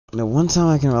The one time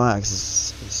I can relax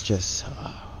is just...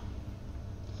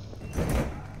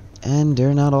 And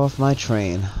they're not off my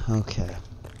train. Okay.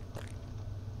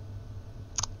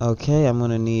 Okay, I'm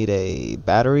gonna need a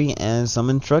battery and some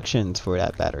instructions for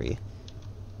that battery.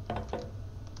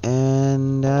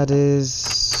 And that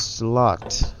is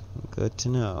locked. Good to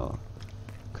know.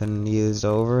 Couldn't use the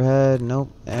overhead. Nope.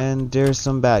 And there's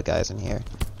some bad guys in here.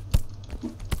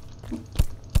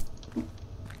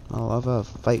 I'll love to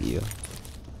fight you.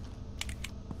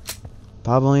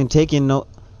 Pablo ain't taking no...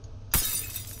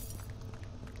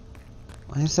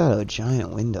 Why is that a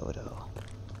giant window, though?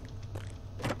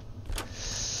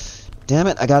 Damn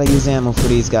it, I gotta use ammo for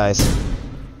these guys.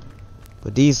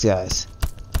 But these guys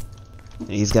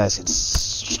can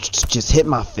just hit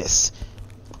my fists.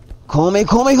 Come,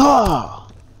 ha!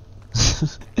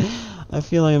 I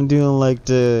feel like I'm doing like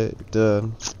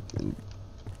the...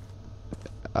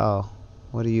 Oh,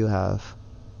 what do you have?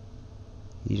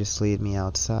 You just lead me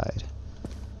outside.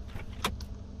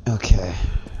 Okay.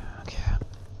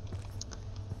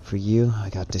 For you, I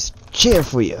got this chair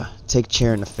for you. Take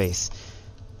chair in the face.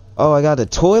 Oh, I got a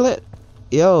toilet?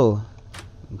 Yo.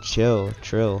 Chill.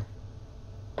 Trill,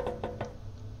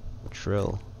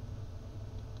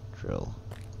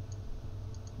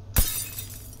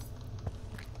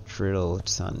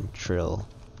 son. Trill.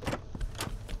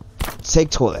 Take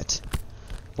toilet.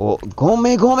 Oh,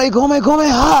 gome,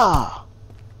 ha!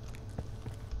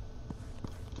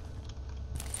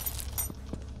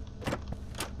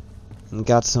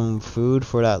 Got some food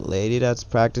for that lady that's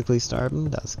practically starving.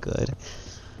 That's good.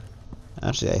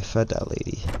 Actually, I fed that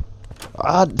lady.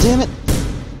 Ah, damn it!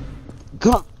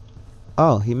 Come!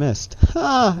 Oh, he missed.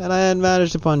 Ah, and I had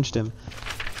managed to punch him.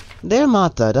 Dear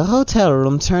Martha, the hotel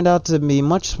room turned out to be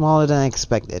much smaller than I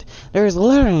expected. There is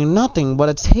literally nothing but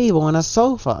a table and a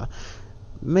sofa.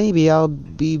 Maybe I'll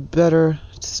be better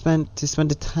to spend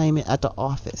the time at the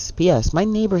office. P.S. My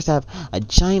neighbors have a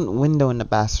giant window in the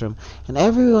bathroom, and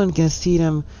everyone can see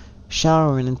them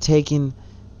showering and taking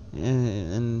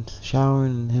him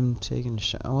taking a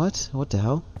shower. What? What the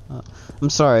hell?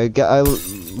 I'm sorry. I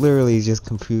literally just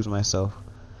confused myself.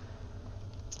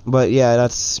 But yeah,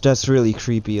 that's really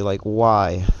creepy. Like,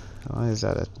 why? Why is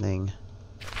that a thing?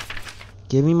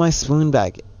 Give me my spoon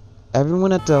back.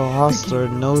 Everyone at the hostel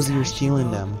knows you're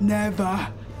stealing them. Never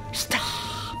stop.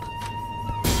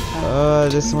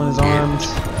 This one is armed.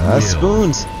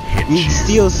 Spoons. You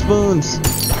steal spoons.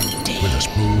 With a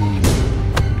spoon.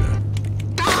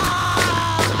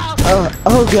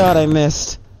 Oh god, I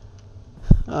missed.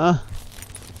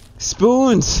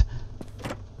 Spoons.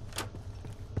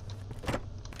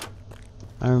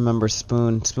 I remember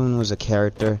Spoon. Spoon was a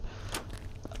character.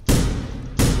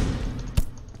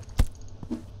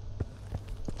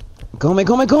 Gome.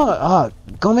 Ah.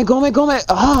 Gome. Ah. Gome.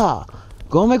 Ah.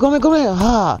 Gome.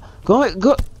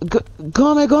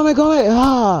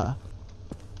 Ah.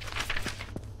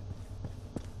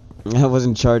 I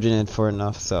wasn't charging it for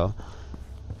enough, so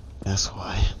that's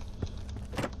why.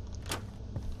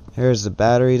 Here's the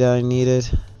battery that I needed.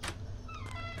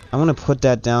 I'm gonna put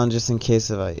that down just in case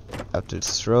if I have to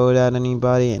throw it at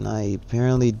anybody, and I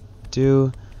apparently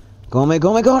do. Gome.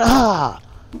 Ah.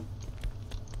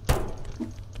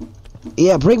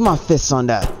 Yeah, break my fists on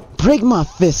that. Break my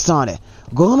fists on it.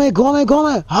 Gome.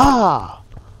 Ah.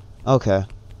 Okay.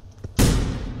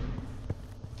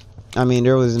 I mean,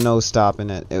 there was no stopping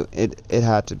it. It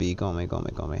had to be Gome.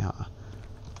 Ha.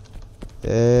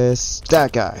 That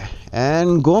guy.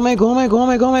 And Gome.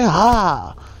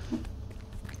 Ha.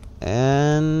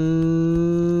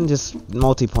 And just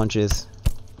multi-punches.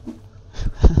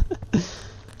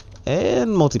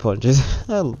 And multi-punches.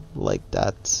 I like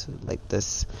that. Like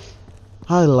this.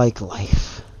 I like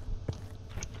life.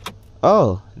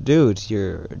 Oh, dude,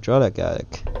 you're a drug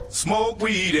addict. Smoke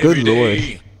weed Good every lord.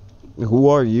 day. Who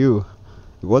are you?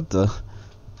 What the?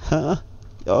 Huh?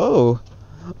 Oh.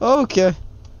 Okay.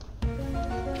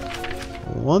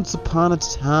 Once upon a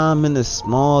time in a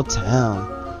small town,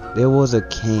 there was a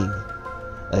king.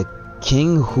 A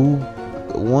king who...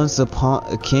 Once upon...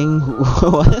 A king who...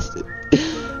 What?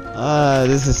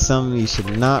 This is something you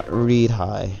should not read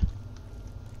high.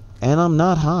 And I'm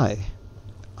not high.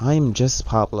 I'm just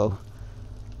Pablo.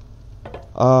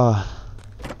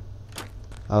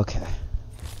 Okay.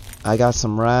 I got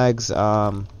some rags.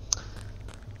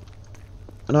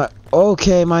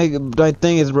 Okay, my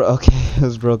thing is okay. It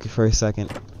was broken for a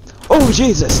second. Oh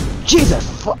Jesus!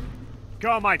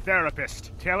 Call my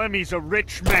therapist. Tell him he's a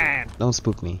rich man. Don't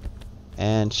spook me.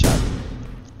 And shot.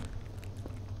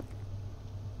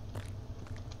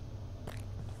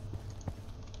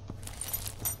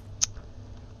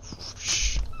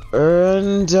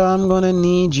 And I'm gonna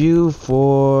need you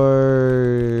for...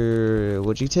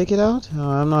 Would you take it out?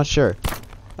 I'm not sure.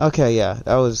 Okay, yeah,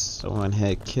 that was a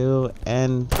one-hit kill,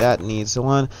 and that needs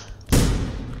one.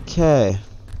 Okay.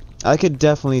 I could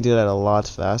definitely do that a lot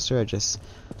faster. I just...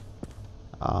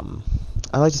 I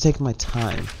like to take my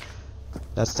time.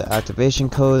 That's the activation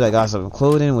code. I got some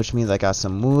clothing, which means I got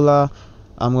some moolah.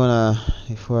 I'm gonna...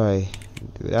 Before I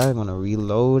do that, I'm gonna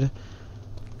reload.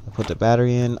 Put the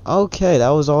battery in. Okay, that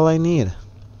was all I need.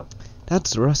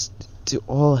 That's rust to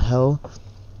all hell.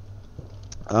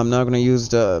 I'm not gonna use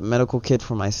the medical kit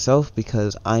for myself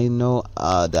because I know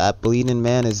that bleeding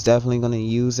man is definitely gonna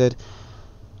use it.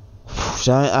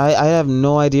 I have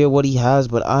no idea what he has,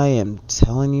 but I am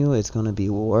telling you it's gonna be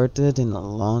worth it in the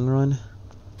long run.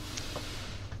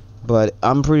 But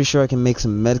I'm pretty sure I can make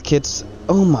some med kits.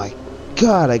 Oh my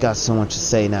god, I got so much to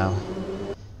say now.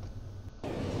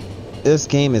 This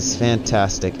game is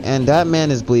fantastic, and that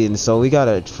man is bleeding, so we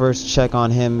gotta first check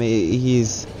on him.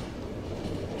 This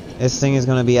thing is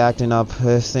gonna be acting up.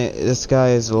 This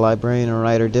guy is a librarian or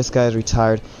writer. This guy is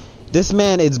retired. This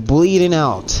man is bleeding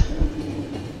out.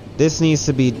 This needs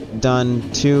to be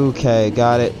done too. Okay,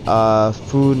 got it.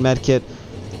 Food, medkit.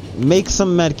 Make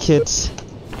some medkits,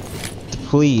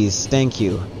 please. Thank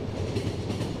you.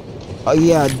 Oh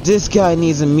yeah, this guy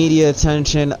needs immediate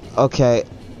attention. Okay.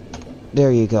 There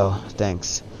you go.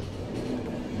 Thanks.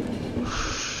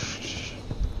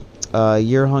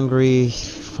 You're hungry.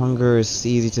 Hunger is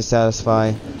easy to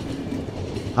satisfy.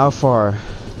 How far?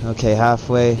 Okay,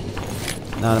 halfway.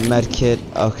 Not a med kit.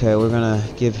 Okay, we're gonna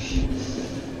give...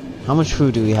 How much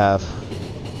food do we have?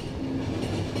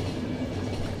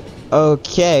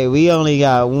 Okay, we only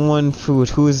got one food.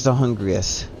 Who is the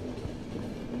hungriest?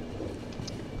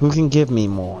 Who can give me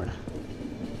more?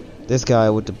 This guy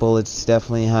with the bullets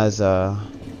definitely has a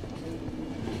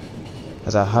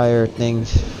higher thing.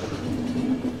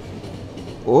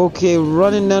 Okay,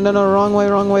 running. No,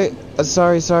 wrong way.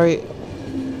 Sorry.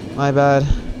 My bad.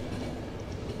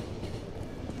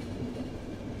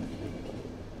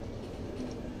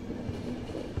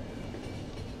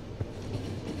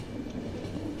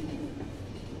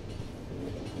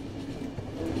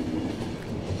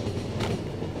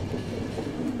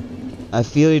 I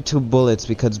feel you 2 bullets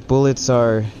because bullets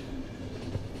are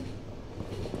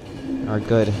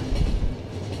good.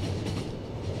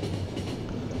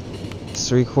 It's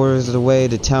 3/4 of the way.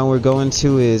 The town we're going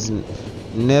to is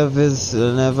Nevis.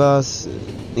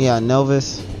 Yeah,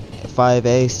 Nelvis.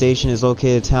 5A station is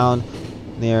located in town.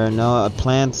 There are no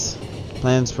plants.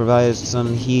 Plants provide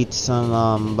some heat. Some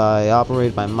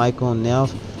operated by Michael and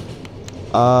Nelf.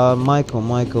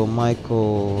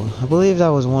 Michael. I believe that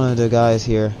was one of the guys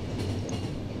here.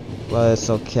 But it's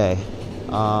okay.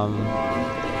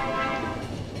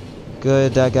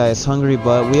 Good, that guy is hungry,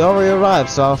 but we already arrived,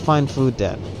 so I'll find food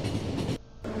then.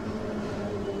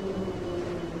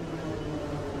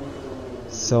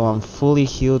 So I'm fully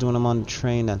healed when I'm on the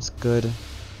train, that's good.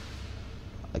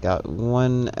 I got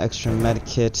 1 extra med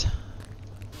kit.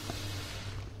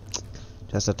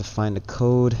 Just have to find the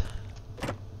code.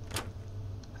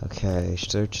 Okay,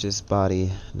 search this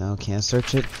body. No, can't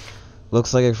search it.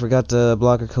 Looks like I forgot the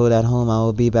blocker code at home. I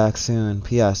will be back soon.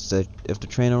 P.S. If the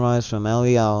train arrives from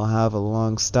Ellie, I'll have a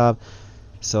long stop,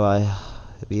 so I'll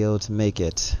be able to make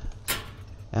it.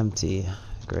 Empty.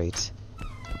 Great.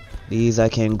 These I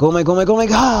can go my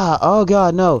god! Oh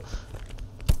god, no!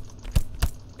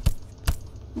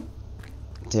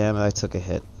 Damn it, I took a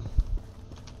hit.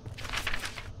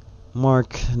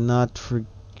 Mark,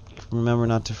 remember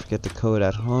not to forget the code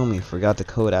at home. You forgot the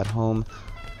code at home.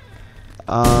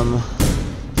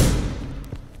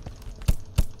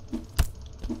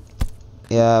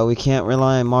 Yeah, we can't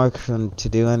rely on Mark to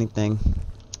do anything.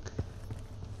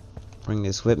 Bring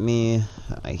this with me.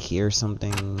 I hear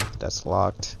something that's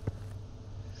locked.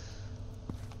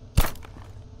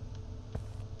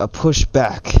 A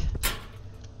pushback.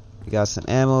 We got some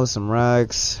ammo, some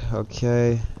rags.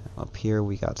 Okay. Up here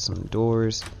we got some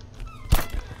doors.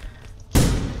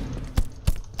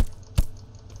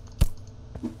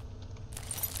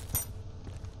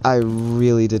 I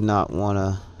really did not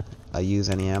want to use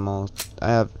any ammo.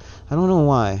 I don't know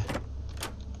why.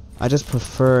 I just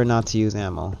prefer not to use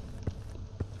ammo.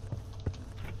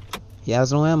 He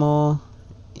has no ammo.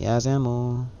 He has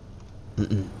ammo.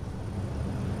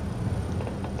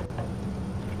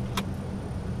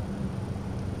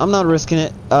 I'm not risking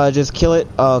it. Just kill it.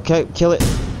 Okay, kill it.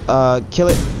 Kill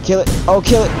it. Oh,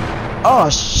 kill it. Oh,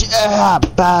 shit.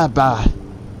 Bad.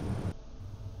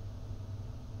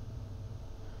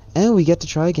 And we get to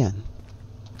try again.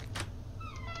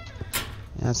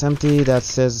 That's empty. That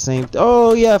says the same.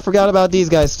 Oh yeah, forgot about these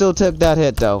guys. Still took that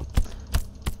hit though.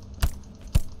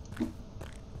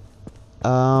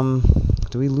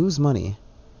 Do we lose money?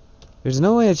 There's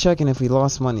no way of checking if we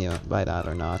lost money by that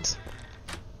or not.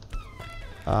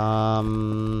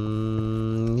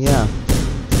 Yeah.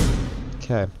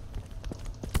 Okay.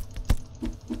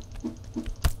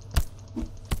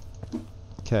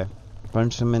 Okay.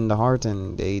 Punch them in the heart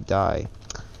and they die.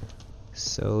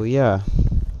 So yeah.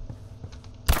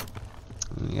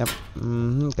 Yep.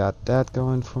 Got that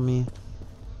going for me.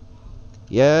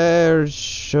 Yeah,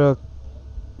 shook.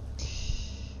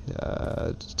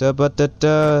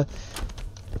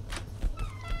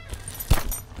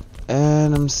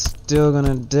 And I'm still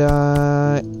gonna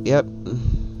die. Yep,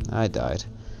 I died.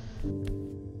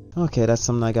 Okay, that's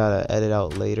something I gotta edit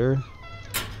out later.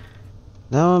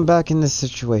 Now I'm back in this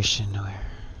situation where...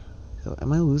 So,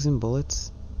 am I losing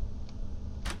bullets?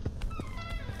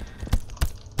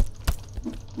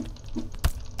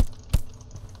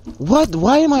 What?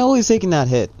 Why am I always taking that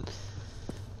hit?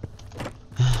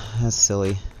 That's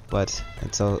silly, but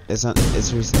it's not.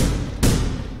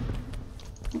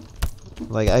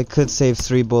 Like, I could save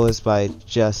 3 bullets by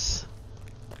just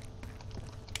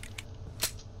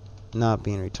not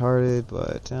being retarded,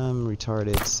 but I'm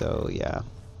retarded, so yeah.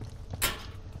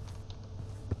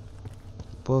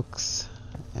 Books,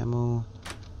 ammo.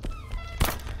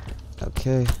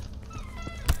 Okay.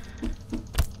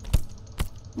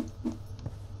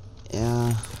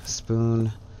 Yeah,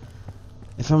 spoon.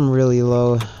 If I'm really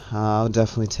low, I'll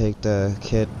definitely take the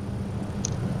kit.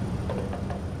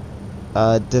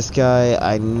 This guy,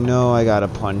 I know I gotta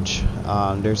punch.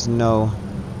 There's no...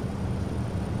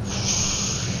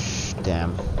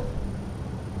 Damn.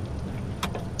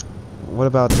 What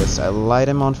about this? I light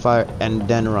him on fire and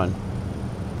then run.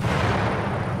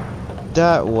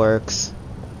 That works.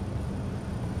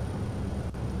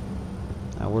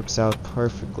 That works out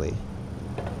perfectly.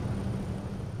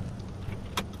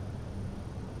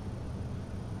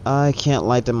 I can't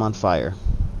light them on fire.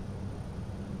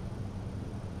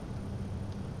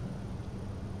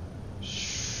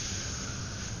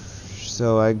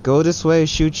 So I go this way,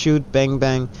 shoot, shoot, bang,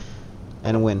 bang,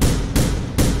 and win.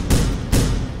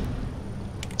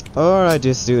 Or I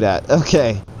just do that.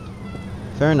 Okay.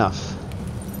 Fair enough.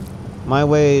 My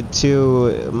way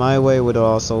would have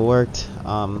also worked.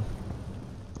 Come,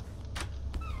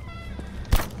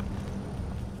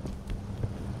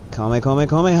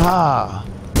 ha!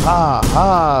 Ha,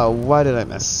 ha! Why did I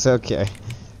miss? Okay.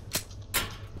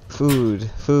 Food.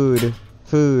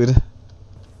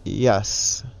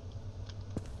 Yes.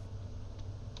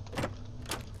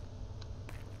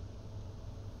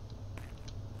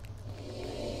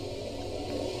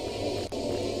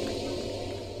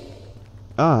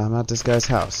 I'm at this guy's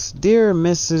house. Dear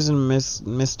Mrs. and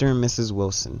Mr. and Mrs.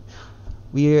 Wilson,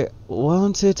 we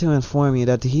wanted to inform you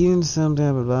that the heathen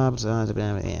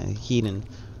heathen.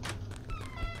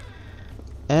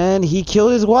 And he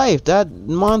killed his wife, that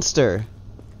monster.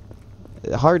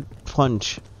 Hard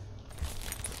punch.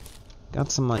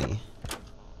 Got some money.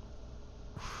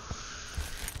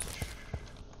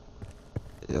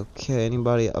 Okay,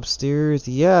 anybody upstairs?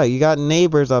 Yeah, you got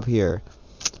neighbors up here.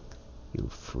 You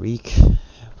freak.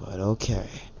 But okay.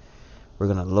 We're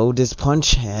gonna load this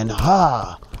punch and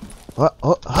ha!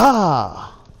 Oh,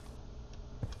 ha!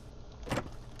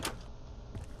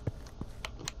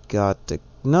 Got the...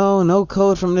 No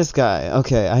code from this guy.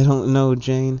 Okay, I don't know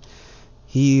Jane.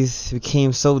 He's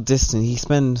became so distant. He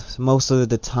spends most of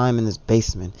the time in his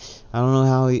basement. I don't know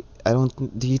how he...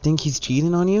 Do you think he's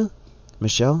cheating on you?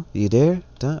 Michelle, you there?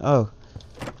 Oh.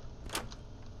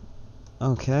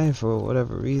 Okay, for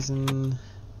whatever reason.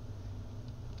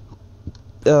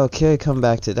 Okay, come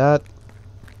back to that.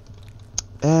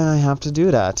 And I have to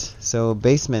do that. So,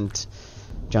 basement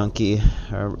junkie.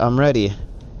 I'm ready.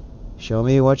 Show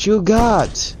me what you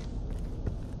got.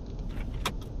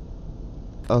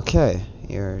 Okay,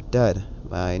 you're dead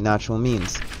by natural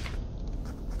means.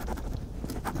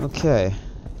 Okay,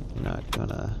 you're not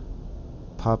gonna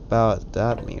pop out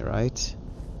at me, right?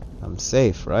 I'm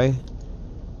safe, right?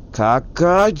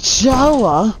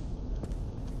 Kakajawa!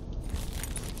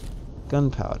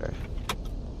 Gunpowder.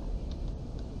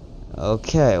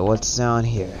 Okay, what's down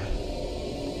here?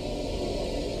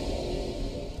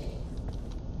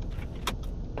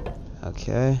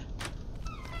 Okay.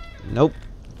 Nope.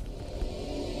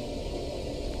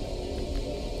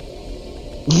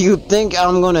 You think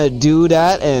I'm gonna do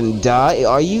that and die?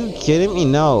 Are you kidding me?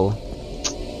 No.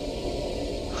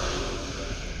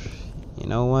 You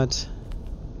know what?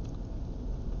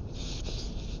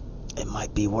 It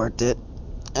might be worth it.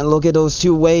 And look at those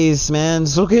 2 ways, man.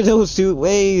 Look at those 2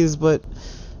 ways, but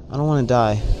I don't want to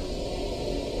die.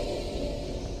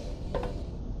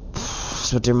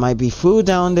 But there might be food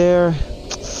down there.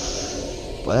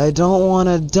 But I don't want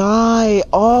to die.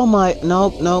 Oh my...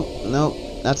 Nope, nope, nope.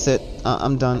 That's it.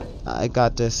 I'm done. I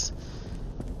got this.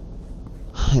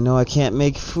 I know I can't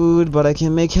make food, but I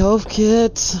can make health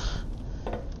kits.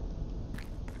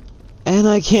 And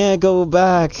I can't go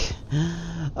back.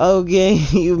 Okay,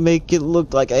 you make it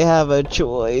look like I have a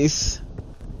choice.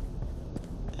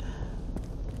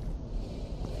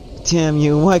 Damn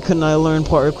you, why couldn't I learn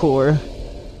parkour?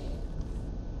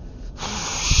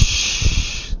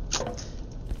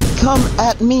 Come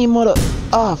at me, mother...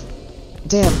 Ah,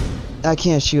 damn. I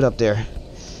can't shoot up there.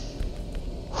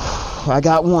 I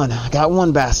got one. I got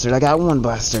one bastard. I got one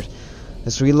bastard.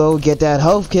 Let's reload, get that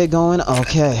health kit going.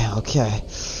 Okay, okay.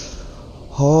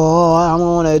 Oh, I'm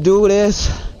gonna do this.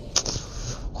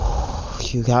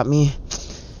 You got me.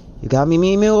 You got me,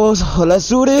 Meals. Let's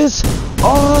do this.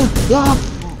 Oh, yeah.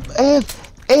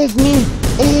 If me.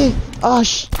 Oh,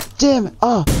 damn it.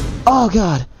 Oh,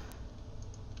 God.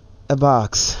 A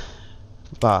box.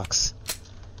 Box.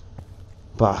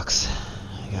 Box.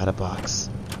 I got a box.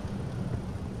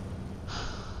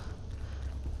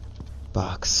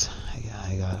 Box.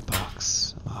 I got a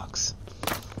box. Box.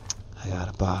 I got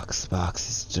a box. Box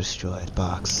is destroyed.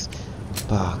 Box.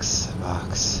 Box.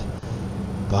 Box.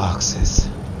 Boxes.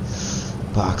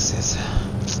 Boxes.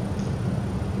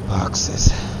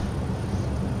 Boxes.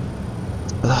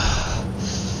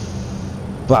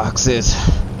 Boxes.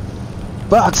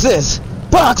 Boxes.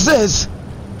 Boxes.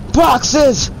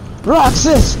 Boxes.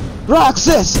 Roxas.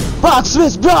 Roxas.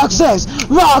 Boxes. Boxes.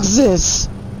 Boxes.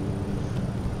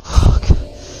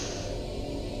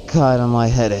 God, I'm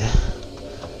lightheaded.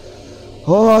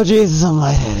 Oh, Jesus, I'm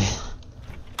lightheaded.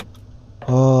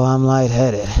 Oh, I'm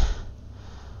lightheaded.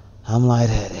 I'm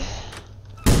lightheaded.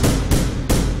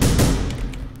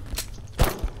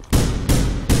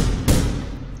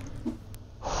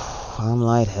 I'm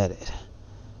lightheaded.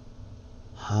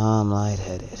 I'm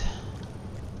lightheaded.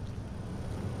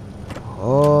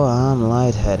 Oh, I'm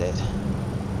lightheaded.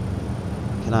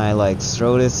 Can I, like,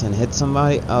 throw this and hit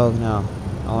somebody? Oh, no.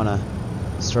 I wanna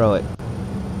throw it.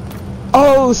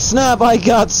 Oh, snap! I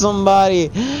got somebody!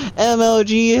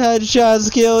 MLG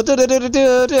headshots kill.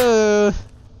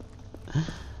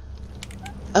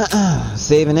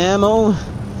 Saving ammo.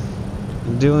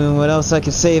 Doing what else I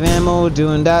can save ammo.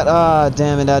 Doing that. Ah,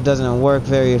 damn it, that doesn't work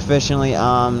very efficiently.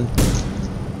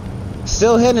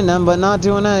 Still hitting them, but not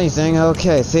doing anything.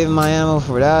 Okay, saving my ammo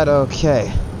for that.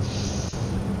 Okay.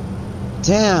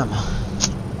 Damn.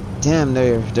 Damn,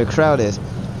 they're crowded.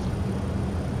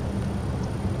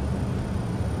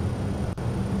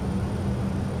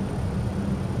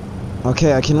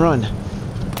 Okay, I can run.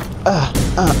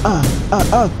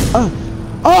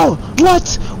 Oh,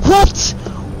 what? What?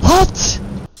 What?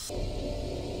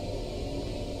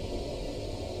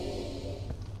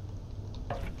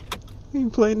 I'm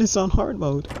playing this on hard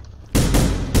mode.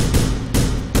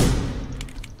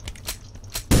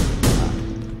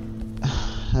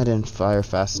 I didn't fire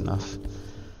fast enough.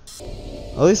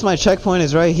 At least my checkpoint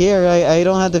is right here. I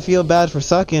don't have to feel bad for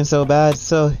sucking so bad,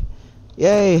 so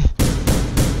yay.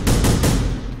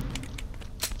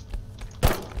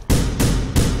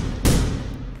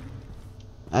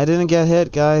 I didn't get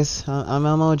hit, guys. I'm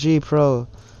MLG Pro.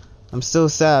 I'm still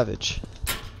savage.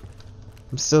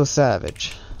 I'm still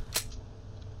savage.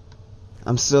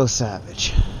 I'm still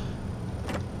savage.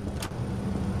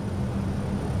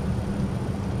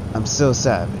 I'm still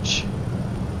savage.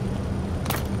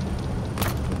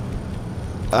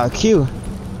 Q.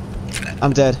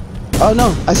 I'm dead. Oh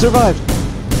no, I survived.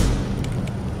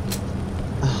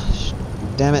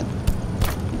 Damn it.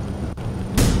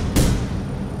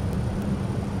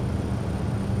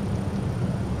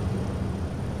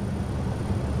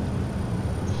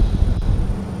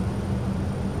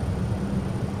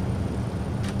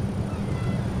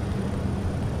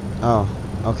 Oh,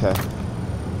 okay.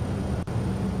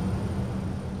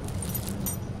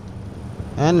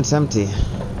 And it's empty.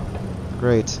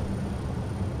 Great.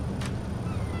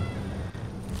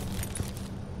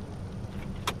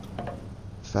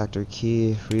 Factory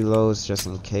key, reloads just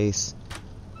in case.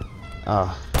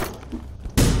 Ah.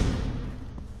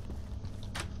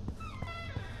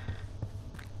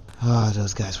 Oh,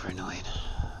 those guys were annoying.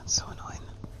 So annoying.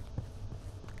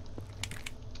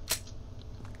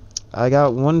 I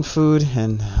got one food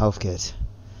and health kit.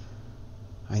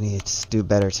 I need to do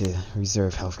better to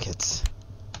reserve health kits.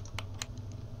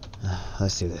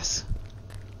 Let's do this.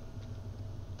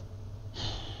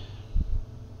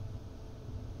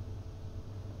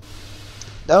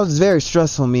 That was very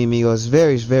stressful, me amigos.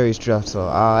 Very, very stressful.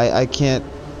 I can't.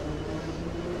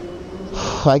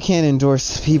 I can't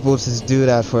endorse people to do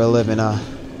that for a living.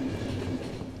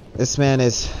 This man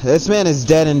is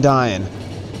dead and dying.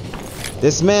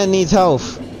 This man needs help.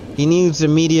 He needs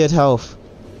immediate help.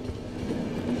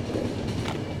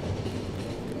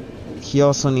 He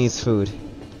also needs food.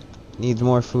 Needs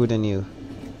more food than you.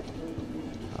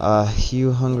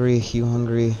 You hungry? You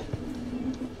hungry?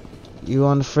 You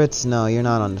on the fritz? No, you're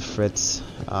not on the fritz.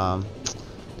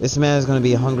 This man is gonna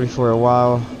be hungry for a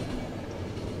while.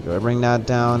 Gotta bring that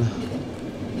down.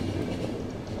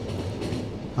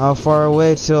 How far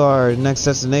away to our next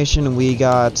destination? We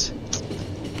got...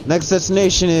 Next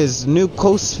destination is New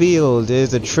Coast Field. It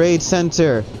is a trade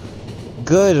center.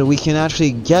 Good, we can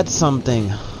actually get something.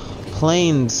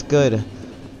 Planes, good.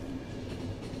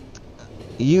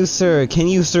 You, sir, can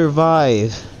you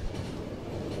survive?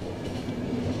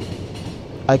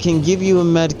 I can give you a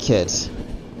med kit.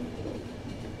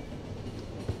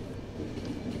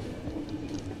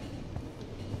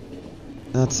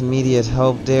 That's immediate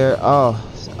help there. Oh,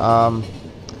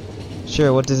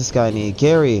 sure, what does this guy need?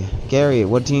 Gary,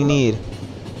 what do you need?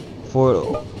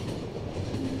 For...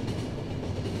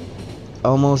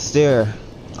 Almost there.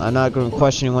 I'm not going to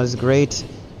question what is great.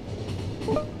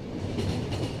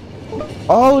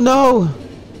 Oh no!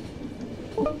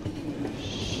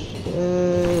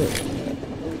 Shit.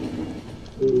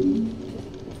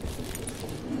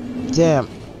 Damn.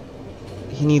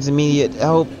 He needs immediate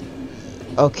help.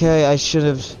 Okay, I should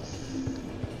have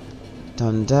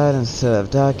done that instead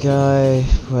of that guy.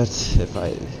 But if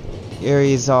I...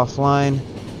 Aries offline.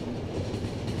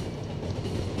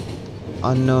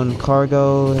 Unknown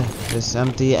cargo. Just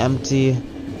empty.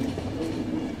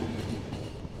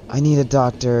 I need a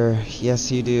doctor.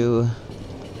 Yes, you do.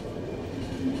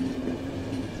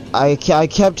 I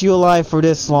kept you alive for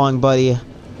this long, buddy.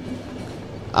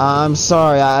 I'm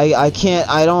sorry. I can't.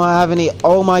 I don't have any.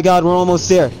 Oh my God, we're almost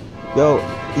there. Yo.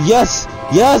 Yes.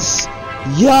 Yes.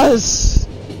 Yes.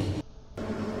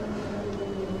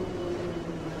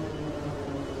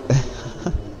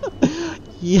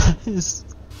 Yes.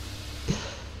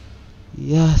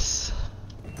 Yes.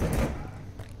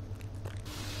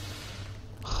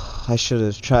 I should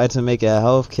have tried to make a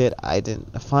health kit. I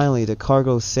didn't. Finally, the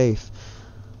cargo's safe.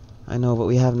 I know, but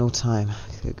we have no time.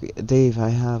 Dave, Dave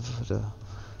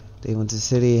went to the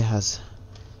city.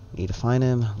 Need to find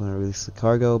him. I'm gonna release the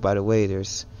cargo. By the way,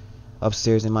 there's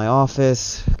upstairs in my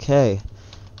office. Okay.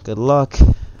 Good luck.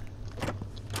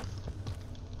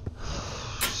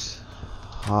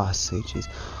 Ah, oh, sweet jeez.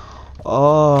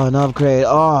 Oh, an upgrade.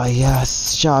 Oh,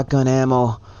 yes. Shotgun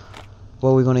ammo.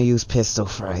 What are we gonna use pistol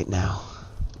for right now?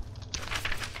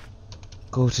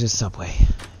 Go to the subway.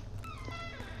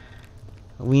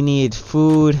 We need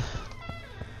food.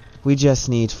 We just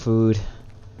need food.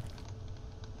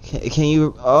 Can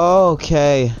you... Oh,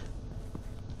 okay.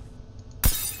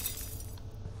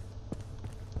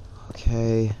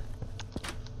 Okay.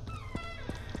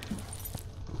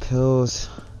 Pills.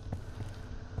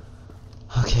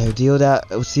 Okay, deal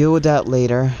with that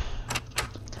later.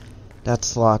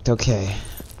 That's locked. Okay.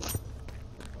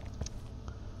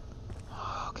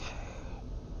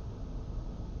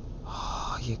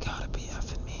 You gotta be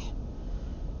effing me.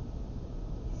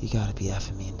 You gotta be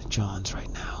effing me in the Johns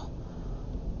right now.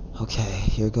 Okay,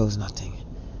 here goes nothing.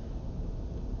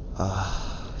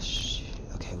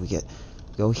 Okay,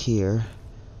 go here.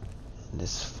 And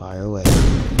just fire away.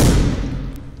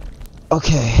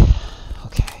 Okay.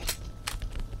 Okay.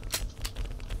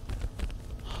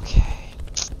 Okay.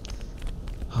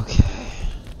 Okay.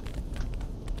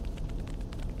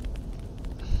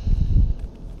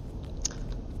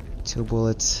 2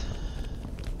 bullets.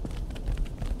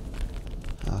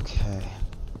 Okay.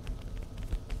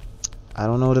 I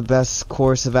don't know the best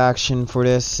course of action for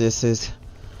this.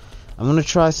 I'm gonna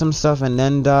try some stuff and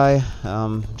then die,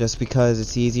 just because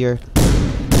it's easier.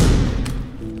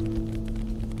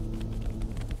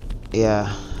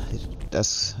 Yeah,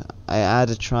 I had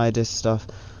to try this stuff.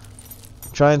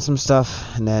 Trying some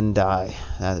stuff and then die.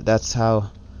 That's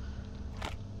how.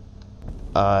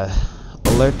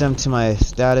 Alert them to my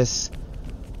status.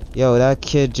 Yo, that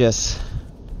kid just...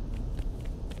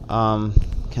 can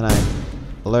I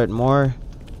alert more?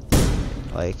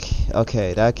 Like,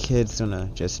 okay, that kid's gonna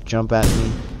just jump at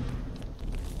me.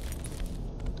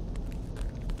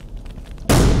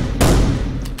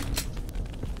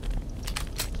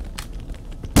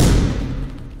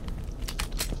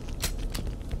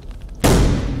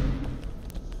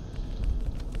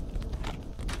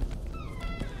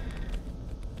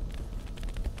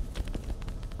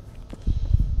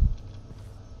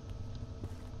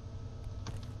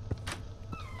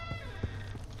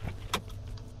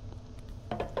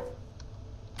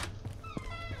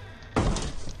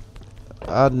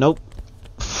 Nope.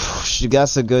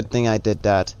 That's a good thing I did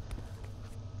that.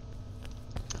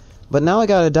 But now I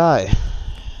gotta die.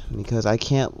 Because I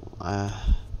can't...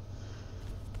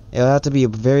 it'll have to be a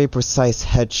very precise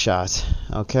headshot.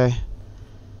 Okay?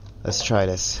 Let's try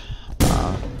this.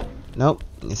 Nope.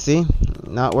 You see?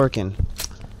 Not working.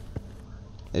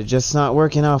 It's just not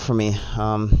working out for me.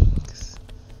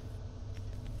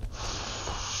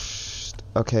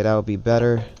 Okay, that would be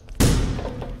better.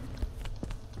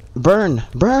 Burn!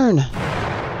 Burn!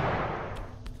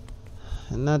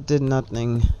 And that did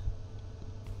nothing.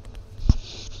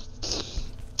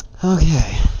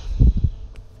 Okay.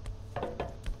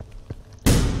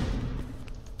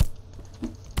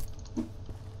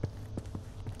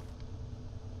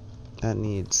 That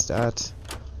needs that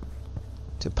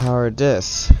to power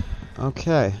this.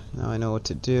 Okay, now I know what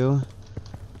to do.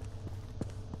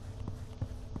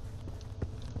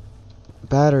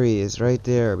 Battery is right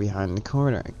there behind the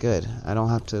corner. Good. I don't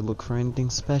have to look for anything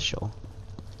special.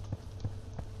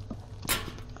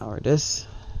 Power this.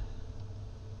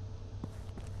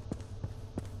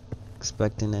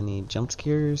 Expecting any jump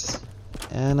scares.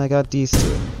 And I got these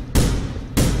two.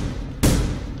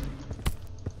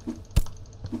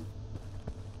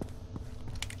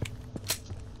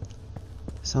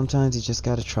 Sometimes you just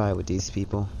gotta try with these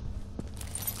people.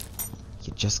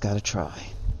 You just gotta try.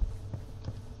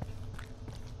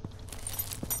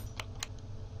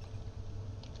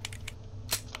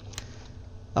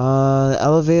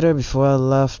 Elevator, before I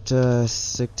left,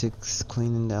 stick to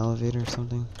cleaning the elevator or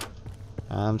something.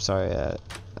 I'm sorry,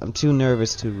 I'm too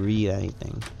nervous to read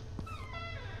anything.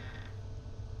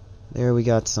 There we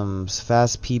got some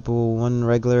fast people, one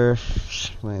regular.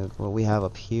 What we have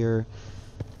up here.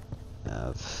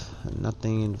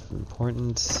 Nothing of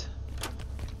importance.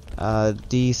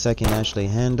 These I can actually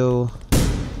handle.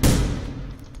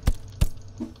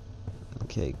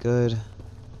 Okay, good.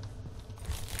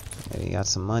 Okay, we got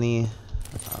some money.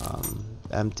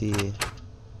 Empty.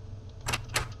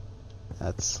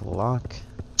 That's lock.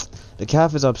 The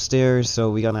cafe is upstairs,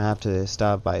 so we're gonna have to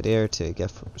stop by there to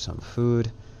get some food.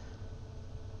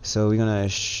 So we're gonna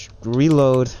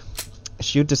reload,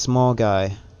 shoot the small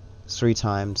guy 3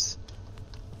 times.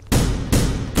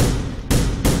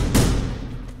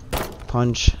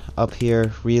 Punch up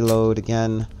here, reload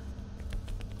again.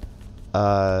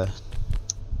 You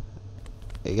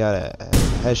gotta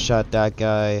headshot that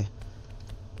guy.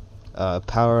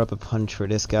 Power up a punch for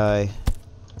this guy.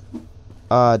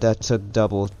 That took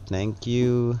double. Thank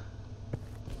you.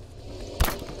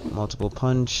 Multiple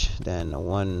punch, then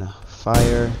 1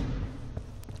 fire.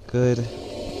 Good.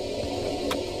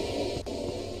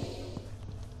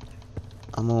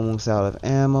 I'm almost out of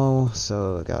ammo,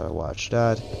 so I gotta watch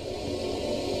that.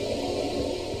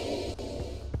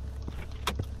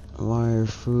 Wire,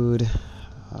 food.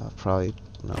 Probably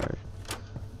another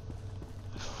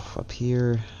up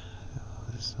here.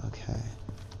 Okay.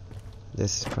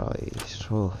 This is probably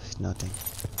nothing.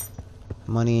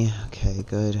 Money. Okay,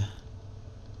 good.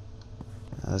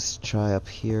 Let's try up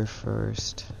here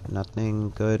first.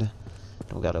 Nothing. Good.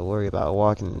 Don't gotta worry about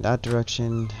walking in that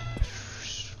direction.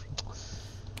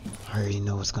 I already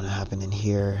know what's gonna happen in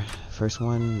here. First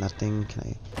one. Nothing.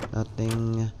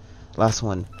 Nothing. Last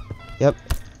one. Yep.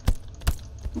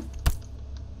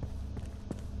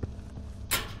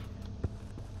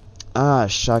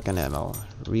 Shotgun ammo.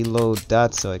 Reload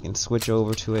that so I can switch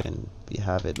over to it and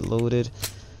have it loaded.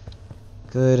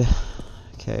 Good.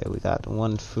 Okay, we got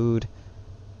 1 food.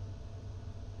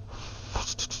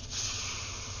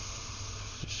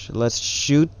 Let's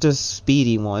shoot the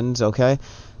speedy ones, okay?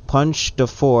 Punch the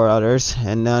 4 others,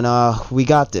 and then we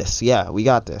got this. Yeah, we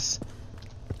got this.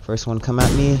 First one come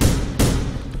at me.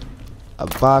 A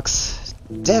box.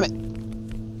 Damn it!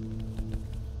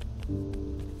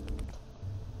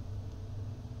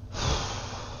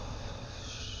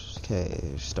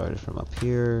 Okay, started from up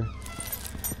here.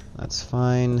 That's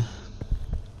fine.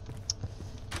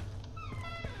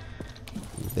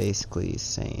 Basically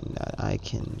saying that I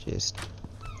can just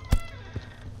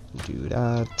do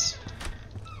that.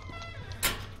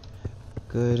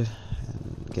 Good.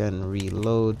 And again,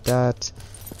 reload that.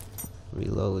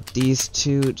 Reload these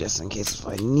 2 just in case if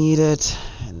I need it.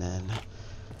 And then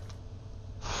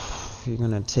you're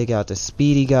gonna take out the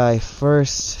speedy guy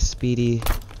first. Speedy.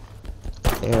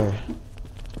 There.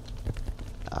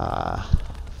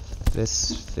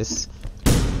 This.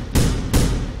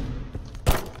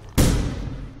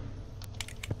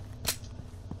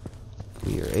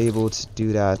 We are able to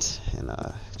do that in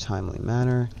a timely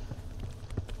manner.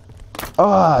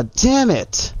 Ah, damn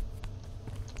it!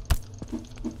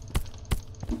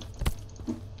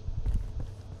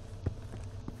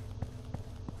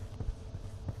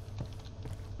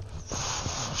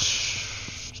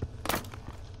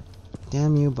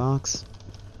 Damn you, box.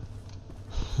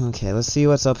 Okay, let's see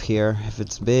what's up here. If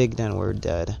it's big, then we're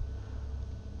dead.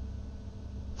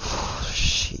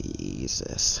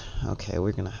 Jesus. Okay,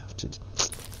 we're gonna have to...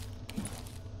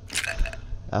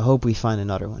 I hope we find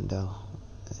another one, though.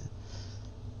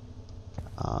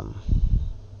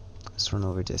 Let's run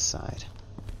over this side.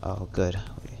 Oh, good.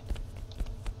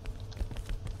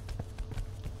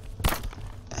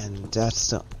 And that's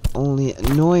the only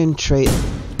annoying trait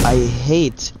I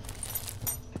hate,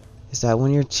 is that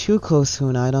when you're too close to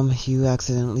an item, you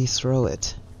accidentally throw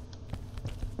it.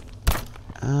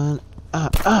 And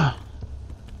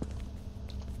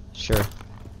sure.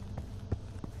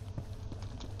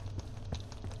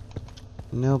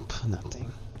 Nope,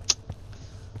 nothing.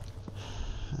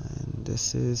 And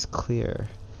this is clear.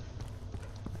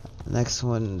 Next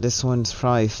one, this one's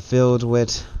probably filled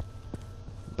with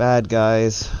bad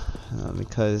guys,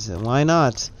 because why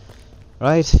not?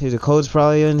 Right? The code's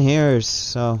probably in here,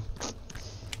 so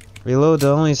reload the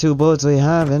only 2 bullets we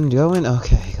have and go in.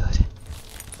 Okay, good.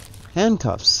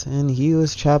 Handcuffs, and he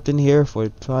was trapped in here for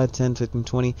 5, 10, 15,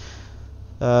 20,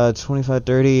 25,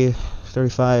 30,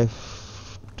 35,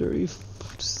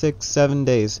 36, 7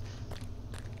 days.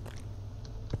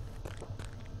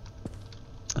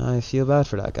 I feel bad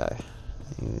for that guy.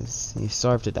 He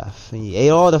starved to death. He ate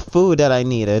all the food that I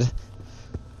needed.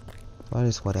 But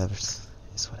it's whatevers.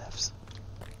 It's whatevers.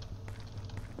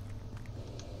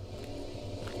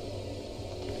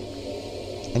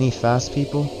 Any fast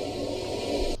people?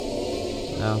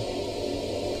 No.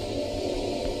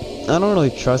 I don't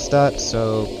really trust that,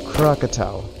 so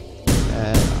crocodile.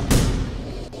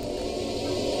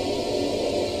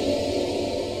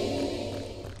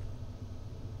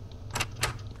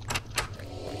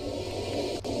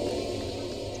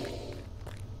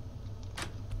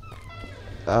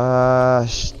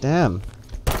 Damn.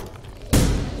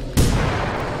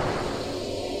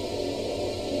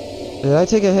 Did I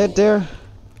take a hit there?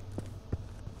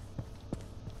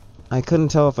 I couldn't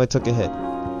tell if I took a hit.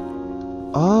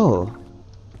 Oh.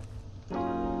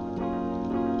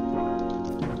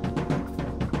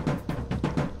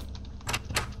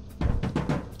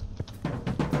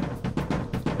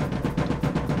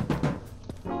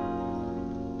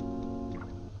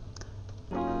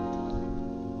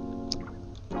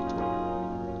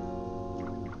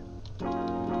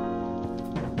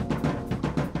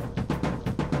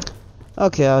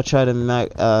 Okay, I'll try to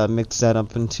mix that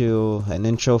up into an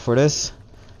intro for this.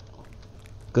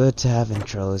 Good to have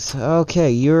intros.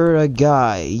 Okay, you're a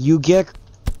guy. You get...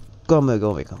 Go make a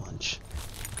lunch.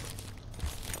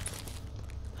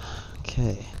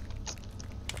 Okay.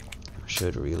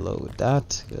 Should reload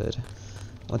that. Good.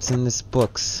 What's in this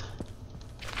books?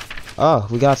 Oh,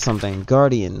 we got something.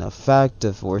 Guardian, a fact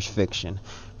of or fiction.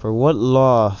 For what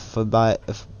law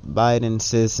forbidden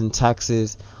citizen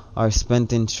taxes are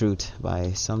spent in truth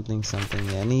by something,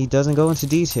 and he doesn't go into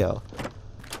detail.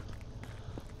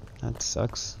 That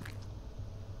sucks.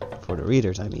 For the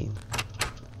readers, I mean,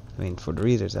 for the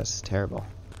readers, that's terrible.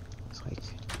 It's like,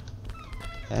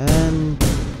 and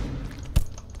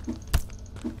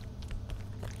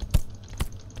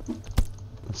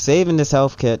I'm saving this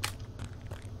health kit.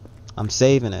 I'm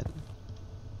saving it.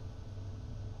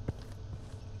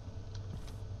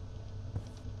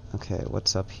 Okay,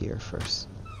 what's up here first?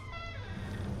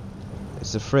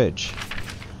 It's a fridge.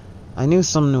 I knew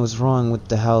something was wrong with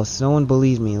the house. No one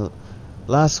believed me.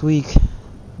 Last week,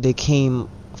 they came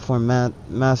for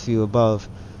Matthew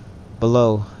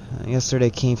below.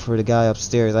 Yesterday came for the guy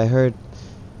upstairs. I heard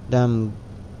them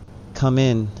come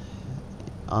in.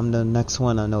 I'm the next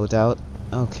one, no doubt.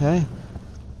 Okay.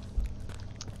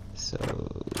 So,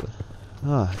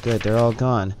 good. They're all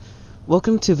gone.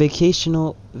 Welcome to Vacation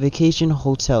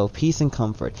Hotel, Peace and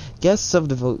Comfort. Guests of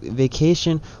the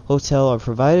Vacation Hotel are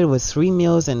provided with 3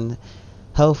 meals and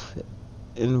health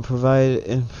and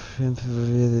provide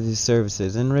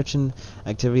services. Enriching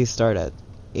activities start at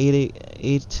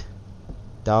 $8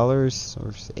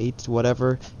 or 8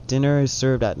 whatever. Dinner is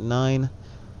served at 9.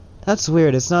 That's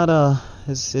weird. It's not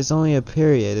it's only a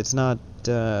period. It's not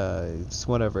it's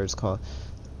whatever it's called.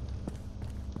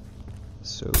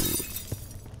 So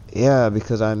yeah,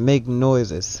 because I make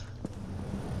noises.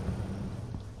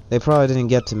 They probably didn't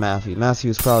get to Matthew.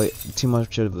 Matthew's probably too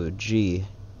much of a G.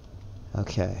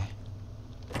 Okay.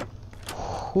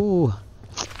 Whew.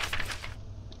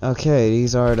 Okay,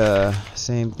 these are the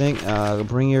same thing.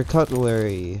 Bring your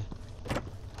cutlery.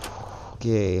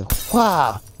 Okay.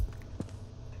 Wow.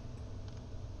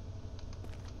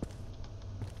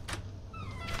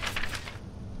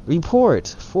 Report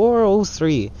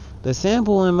 403. The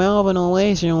sample and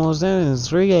malvenulation was done in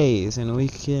 3 days, and we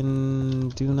can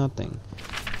do nothing.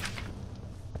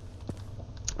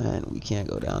 And we can't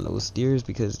go down those stairs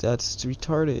because that's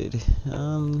retarded.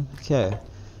 Okay.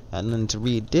 And then to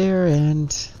read there,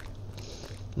 and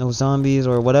no zombies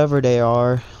or whatever they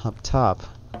are up top.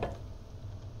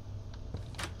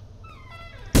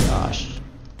 Gosh.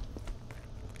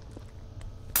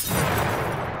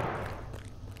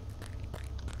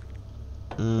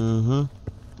 Mm-hmm.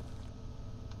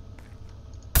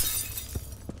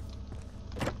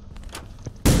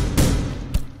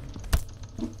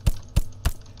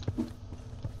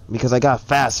 Because I got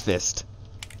fast fist.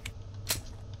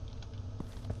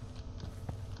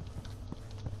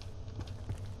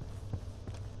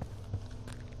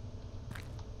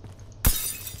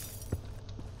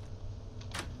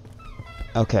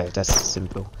 Okay, that's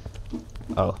simple.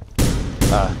 Oh.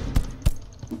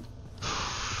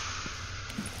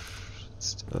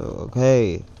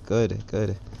 Okay, good,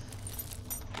 good.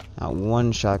 Now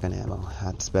one shotgun ammo.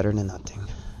 That's better than nothing.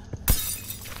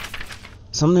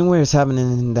 Something weird is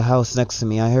happening in the house next to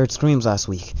me. I heard screams last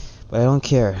week, but I don't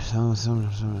care.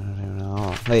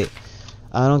 Wait,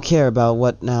 I don't care about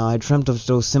what now. I dreamt of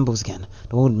those symbols again.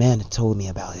 The old man had told me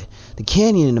about it. The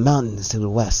canyon in the mountains to the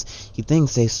west. He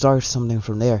thinks they start something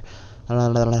from there.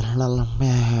 And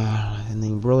then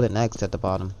he wrote it next at the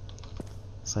bottom.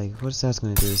 It's like, what is that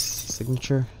going to do?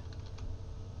 Signature?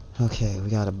 Okay, we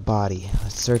got a body.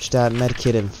 Let's search that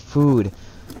medkit and food.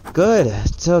 Good.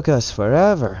 It took us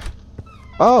forever.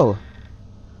 Oh!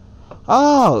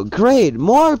 Oh, great!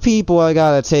 More people I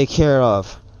gotta take care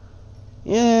of.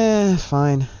 Yeah,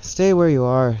 fine. Stay where you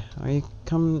are. Are you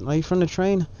from the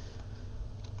train?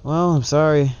 Well, I'm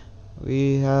sorry.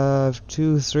 We have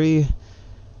 2, 3.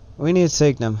 We need to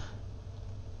take them.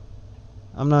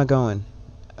 I'm not going.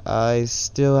 I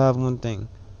still have one thing.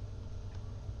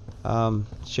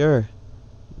 Sure.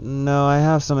 No, I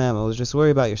have some ammo. Just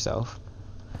worry about yourself.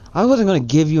 I wasn't gonna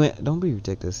give you it. Don't be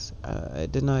ridiculous. I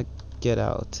did not get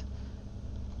out.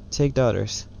 Take the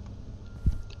others.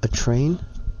 A train?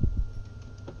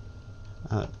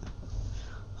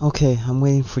 Okay, I'm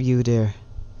waiting for you there.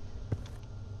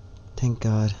 Thank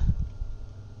God.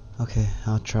 Okay,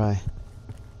 I'll try.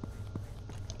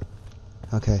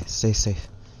 Okay, stay safe.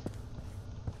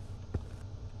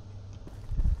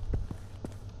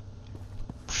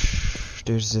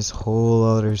 There's this whole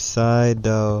other side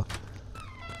though.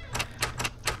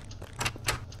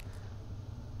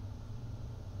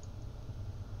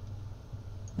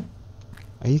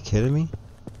 Are you kidding me?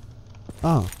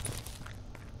 Oh.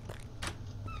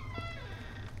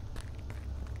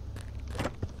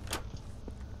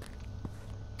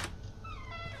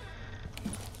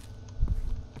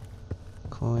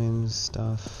 Coins,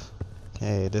 stuff.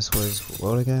 Okay, this was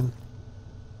what again?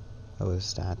 What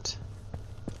was that?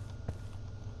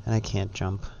 And I can't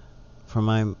jump. From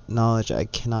my knowledge, I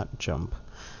cannot jump.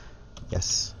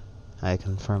 Yes, I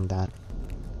confirmed that.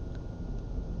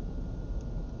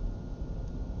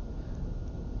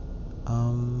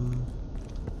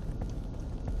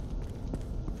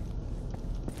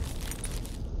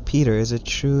 Peter, is it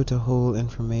true to hold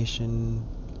information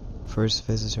first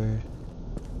visitor?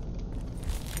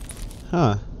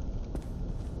 Huh.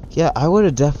 Yeah, I would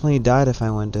have definitely died if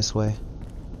I went this way.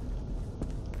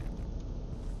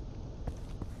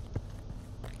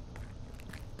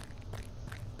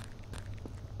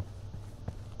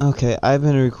 Okay, I've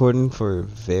been recording for a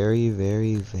very,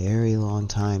 very, very long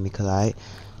time because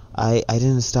I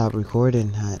didn't stop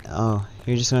recording. Oh,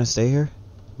 you're just gonna stay here?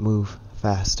 Move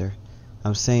faster.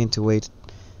 I'm saying to wait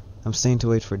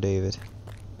for David.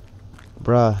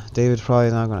 Bruh, David's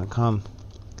probably not gonna come.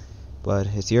 But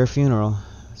it's your funeral.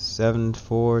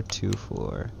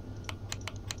 7424.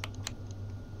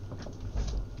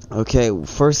 Okay,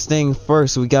 first thing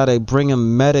first, we gotta bring a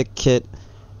medic kit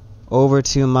over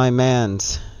to my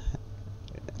man's.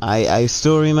 I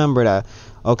still remember that.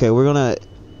 Okay, we're gonna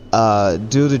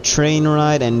do the train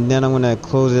ride, and then I'm gonna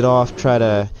close it off, try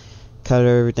to cut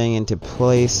everything into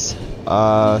place.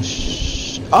 Mother!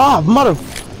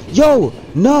 Yo!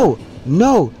 No!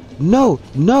 No! No!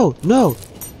 No! No!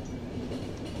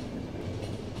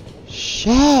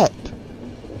 Shit!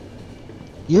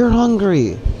 You're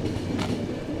hungry.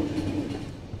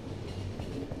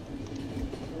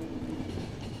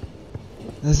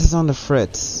 This is on the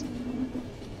fritz.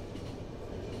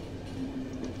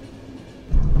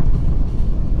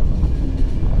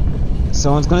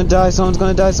 Someone's gonna die, someone's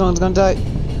gonna die, someone's gonna die.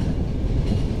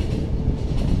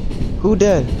 Who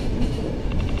dead?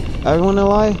 Everyone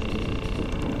alive?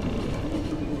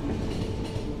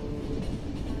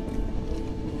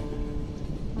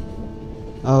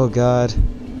 Oh God.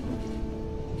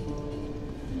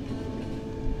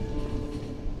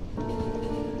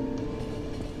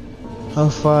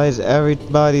 Health-wise,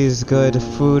 everybody's good.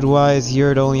 Food-wise,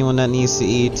 you're the only one that needs to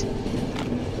eat.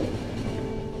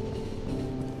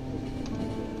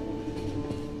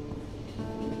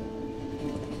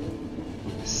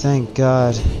 Thank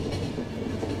God.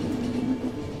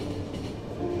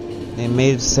 They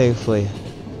made it safely.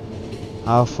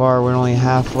 How far? We're only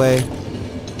halfway.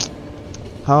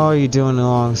 How are you doing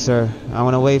along, sir? I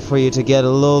want to wait for you to get a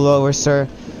little lower, sir.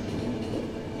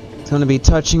 It's going to be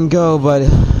touch and go, but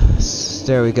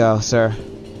there we go, sir.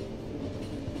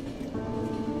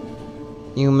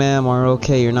 You, ma'am, are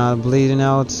okay. You're not bleeding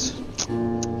out.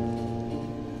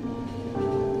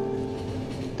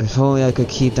 If only I could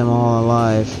keep them all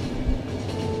alive.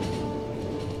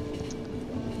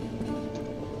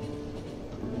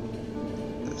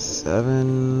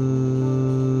 Seven.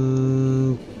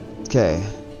 Okay.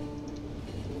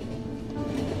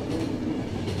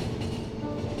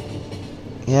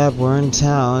 Yep, we're in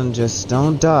town. Just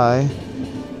don't die.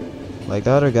 Like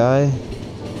the other guy.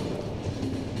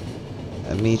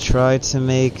 Let me try to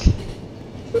make...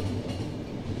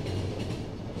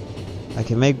 I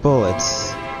can make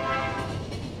bullets.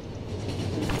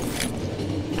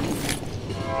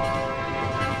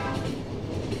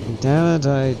 Damn it,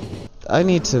 I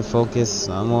need to focus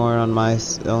more on my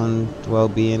own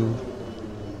well-being.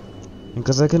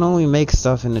 Because I can only make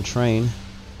stuff in the train.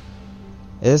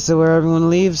 Is this where everyone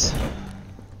leaves?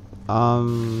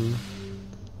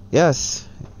 Yes.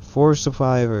 4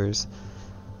 survivors.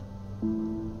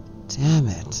 Damn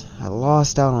it. I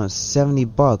lost out on 70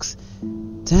 bucks.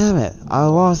 Damn it. I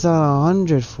lost out on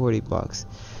 140 bucks.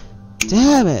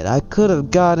 Damn it. I could have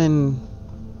gotten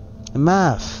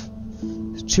math.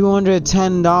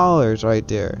 $210 right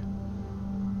there.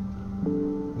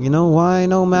 You know why I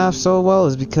know math so well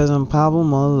is because I'm Pablo,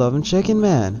 mother-loving chicken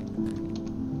man.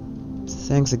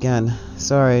 Thanks again.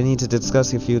 Sorry, I need to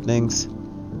discuss a few things.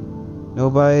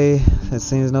 It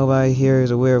seems nobody here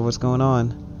is aware of what's going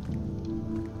on.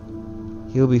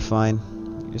 He'll be fine.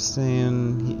 You're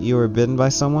saying you were bitten by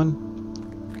someone?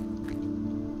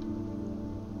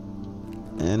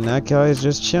 And that guy's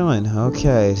just chilling.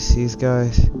 Okay, these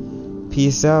guys...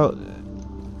 Peace out.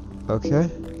 Okay.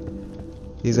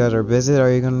 These guys are busy. Are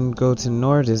you gonna go to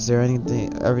North? Is there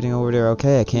everything over there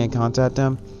okay? I can't contact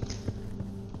them.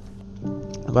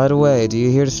 By the way, do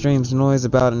you hear the strange noise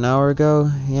about an hour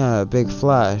ago? Yeah, a big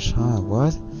flash. Huh,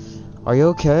 what? Are you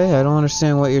okay? I don't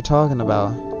understand what you're talking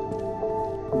about.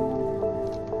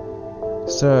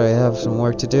 Sorry, I have some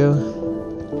work to do.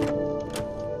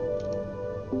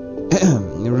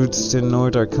 The routes to the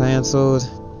North are cancelled.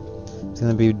 It's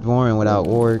gonna be boring without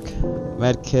work.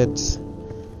 Medkits.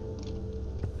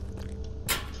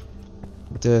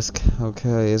 Disc.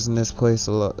 Okay, isn't this place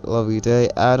a lovely day?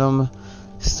 Adam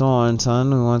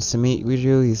Staunton who wants to meet with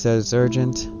you. He said it's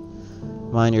urgent.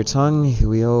 Mind your tongue.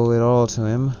 We owe it all to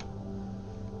him.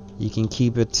 You can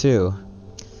keep it too.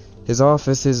 His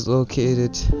office is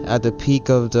located at the peak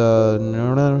of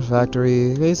the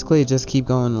factory. Basically, just keep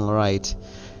going right.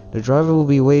 The driver will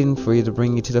be waiting for you to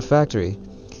bring you to the factory.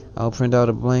 I'll print out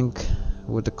a blank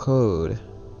with the code.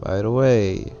 By the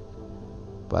way,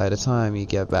 by the time you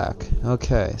get back.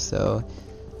 Okay, so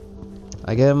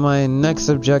I get my next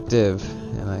objective,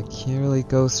 and I can't really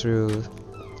go through.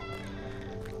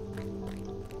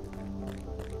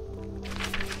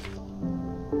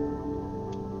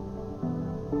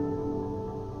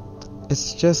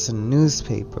 It's just a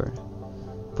newspaper,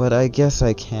 but I guess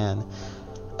I can.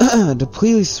 The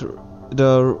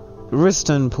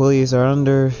Riston police are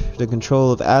under the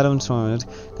control of Adam Torrent,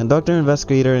 conductor,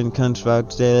 investigator, and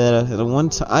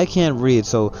I can't read,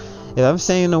 so if I'm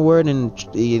saying a word and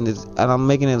I'm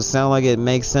making it sound like it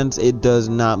makes sense, it does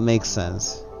not make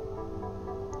sense.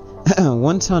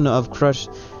 1 ton of crushed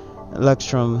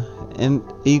electrum and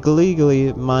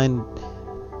illegally mined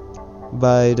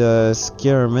by the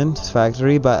Skierman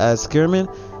factory, but as Skierman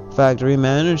factory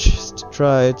managed to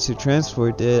try to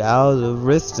transport it out of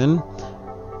Riston.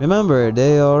 Remember,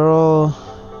 they are all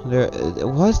there.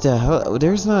 What the hell?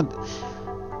 There's not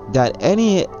that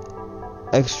any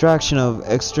extraction of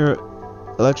extra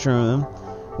electrum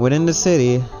within the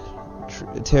city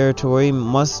territory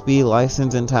must be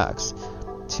licensed and taxed.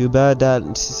 Too bad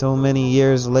that so many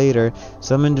years later,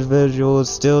 some individuals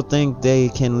still think they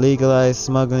can legalize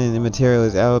smuggling the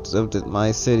materials out of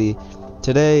my city.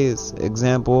 Today's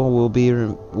example will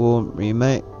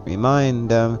remind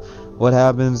them what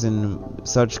happens in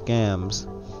such scams.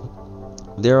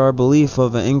 There are belief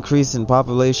of an increase in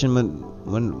population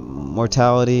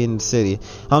mortality in the city.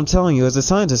 I'm telling you, as a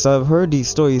scientist, I've heard these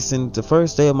stories since the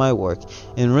first day of my work.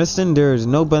 In Riston, there is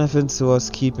no benefit to us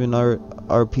keeping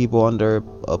our people under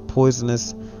a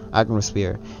poisonous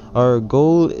atmosphere. Our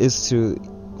goal is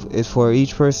for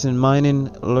each person mining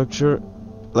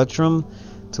Electrum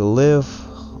to live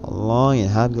a long and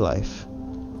happy life.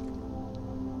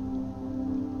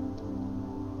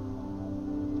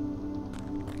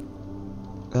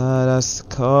 That's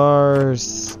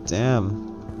cars. Damn.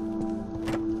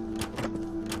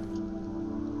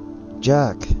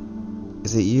 Jack,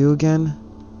 is it you again?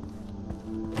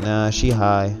 Nah, she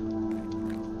high.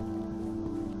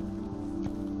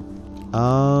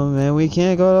 Man, we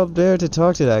can't go up there to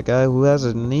talk to that guy who has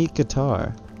a neat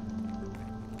guitar.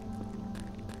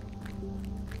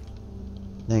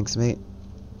 Thanks, mate.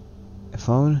 A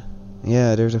phone?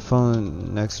 Yeah, there's a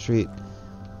phone next street.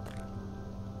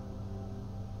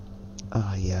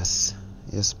 Ah, yes.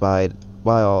 Just buy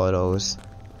all of those.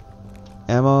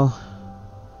 Ammo?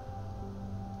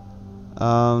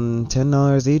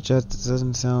 $10 each? That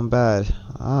doesn't sound bad.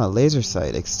 Ah, laser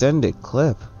sight. Extended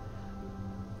clip.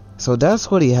 So that's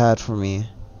what he had for me.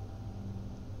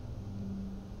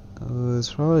 It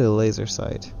was probably a laser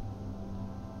sight.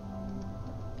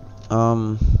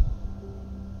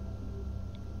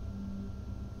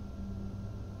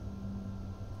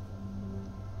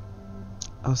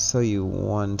 I'll sell you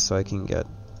one so I can get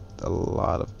a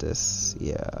lot of this.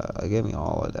 Yeah, give me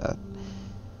all of that.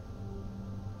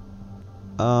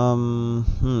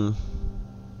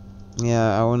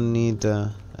 Yeah, I wouldn't need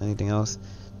anything else.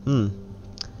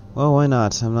 Well, why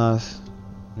not? I'm not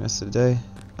rest of the day.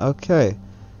 Okay.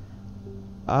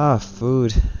 Ah,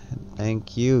 food.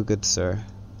 Thank you, good sir.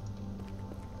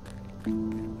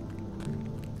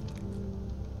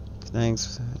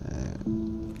 Thanks.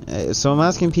 So I'm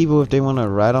asking people if they want to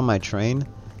ride on my train.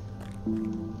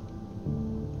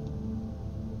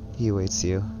 He awaits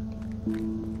you.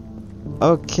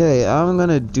 Okay, I'm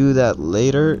gonna do that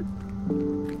later.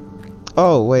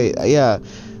 Oh wait, yeah.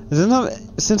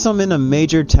 Since I'm in a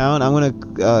major town, I'm gonna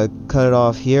cut it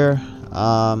off here.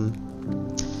 I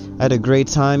had a great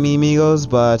time, amigos,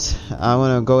 but I'm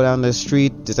gonna go down the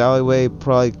street, this alleyway,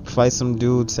 probably fight some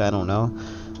dudes. I don't know.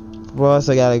 Plus,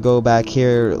 I gotta go back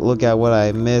here, look at what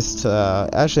I missed.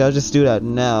 Actually, I'll just do that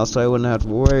now, so I wouldn't have to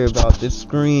worry about this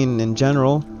screen in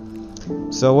general.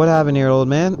 So, what happened here, old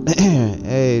man?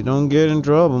 Hey, don't get in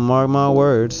trouble, mark my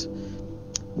words.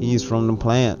 He's from the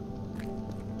plant.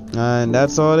 And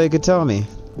that's all they could tell me.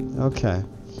 Okay.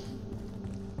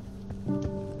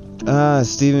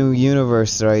 Steven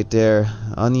Universe right there.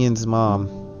 Onion's mom.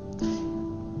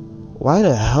 Why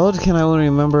the hell can I only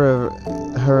remember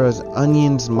her as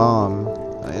Onion's mom?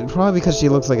 Probably because she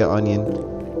looks like an onion.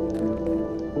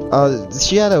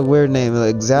 She had a weird name,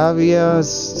 like Xavier,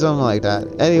 something like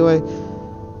that. Anyway,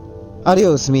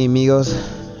 adios, mi amigos.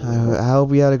 I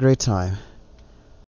hope you had a great time.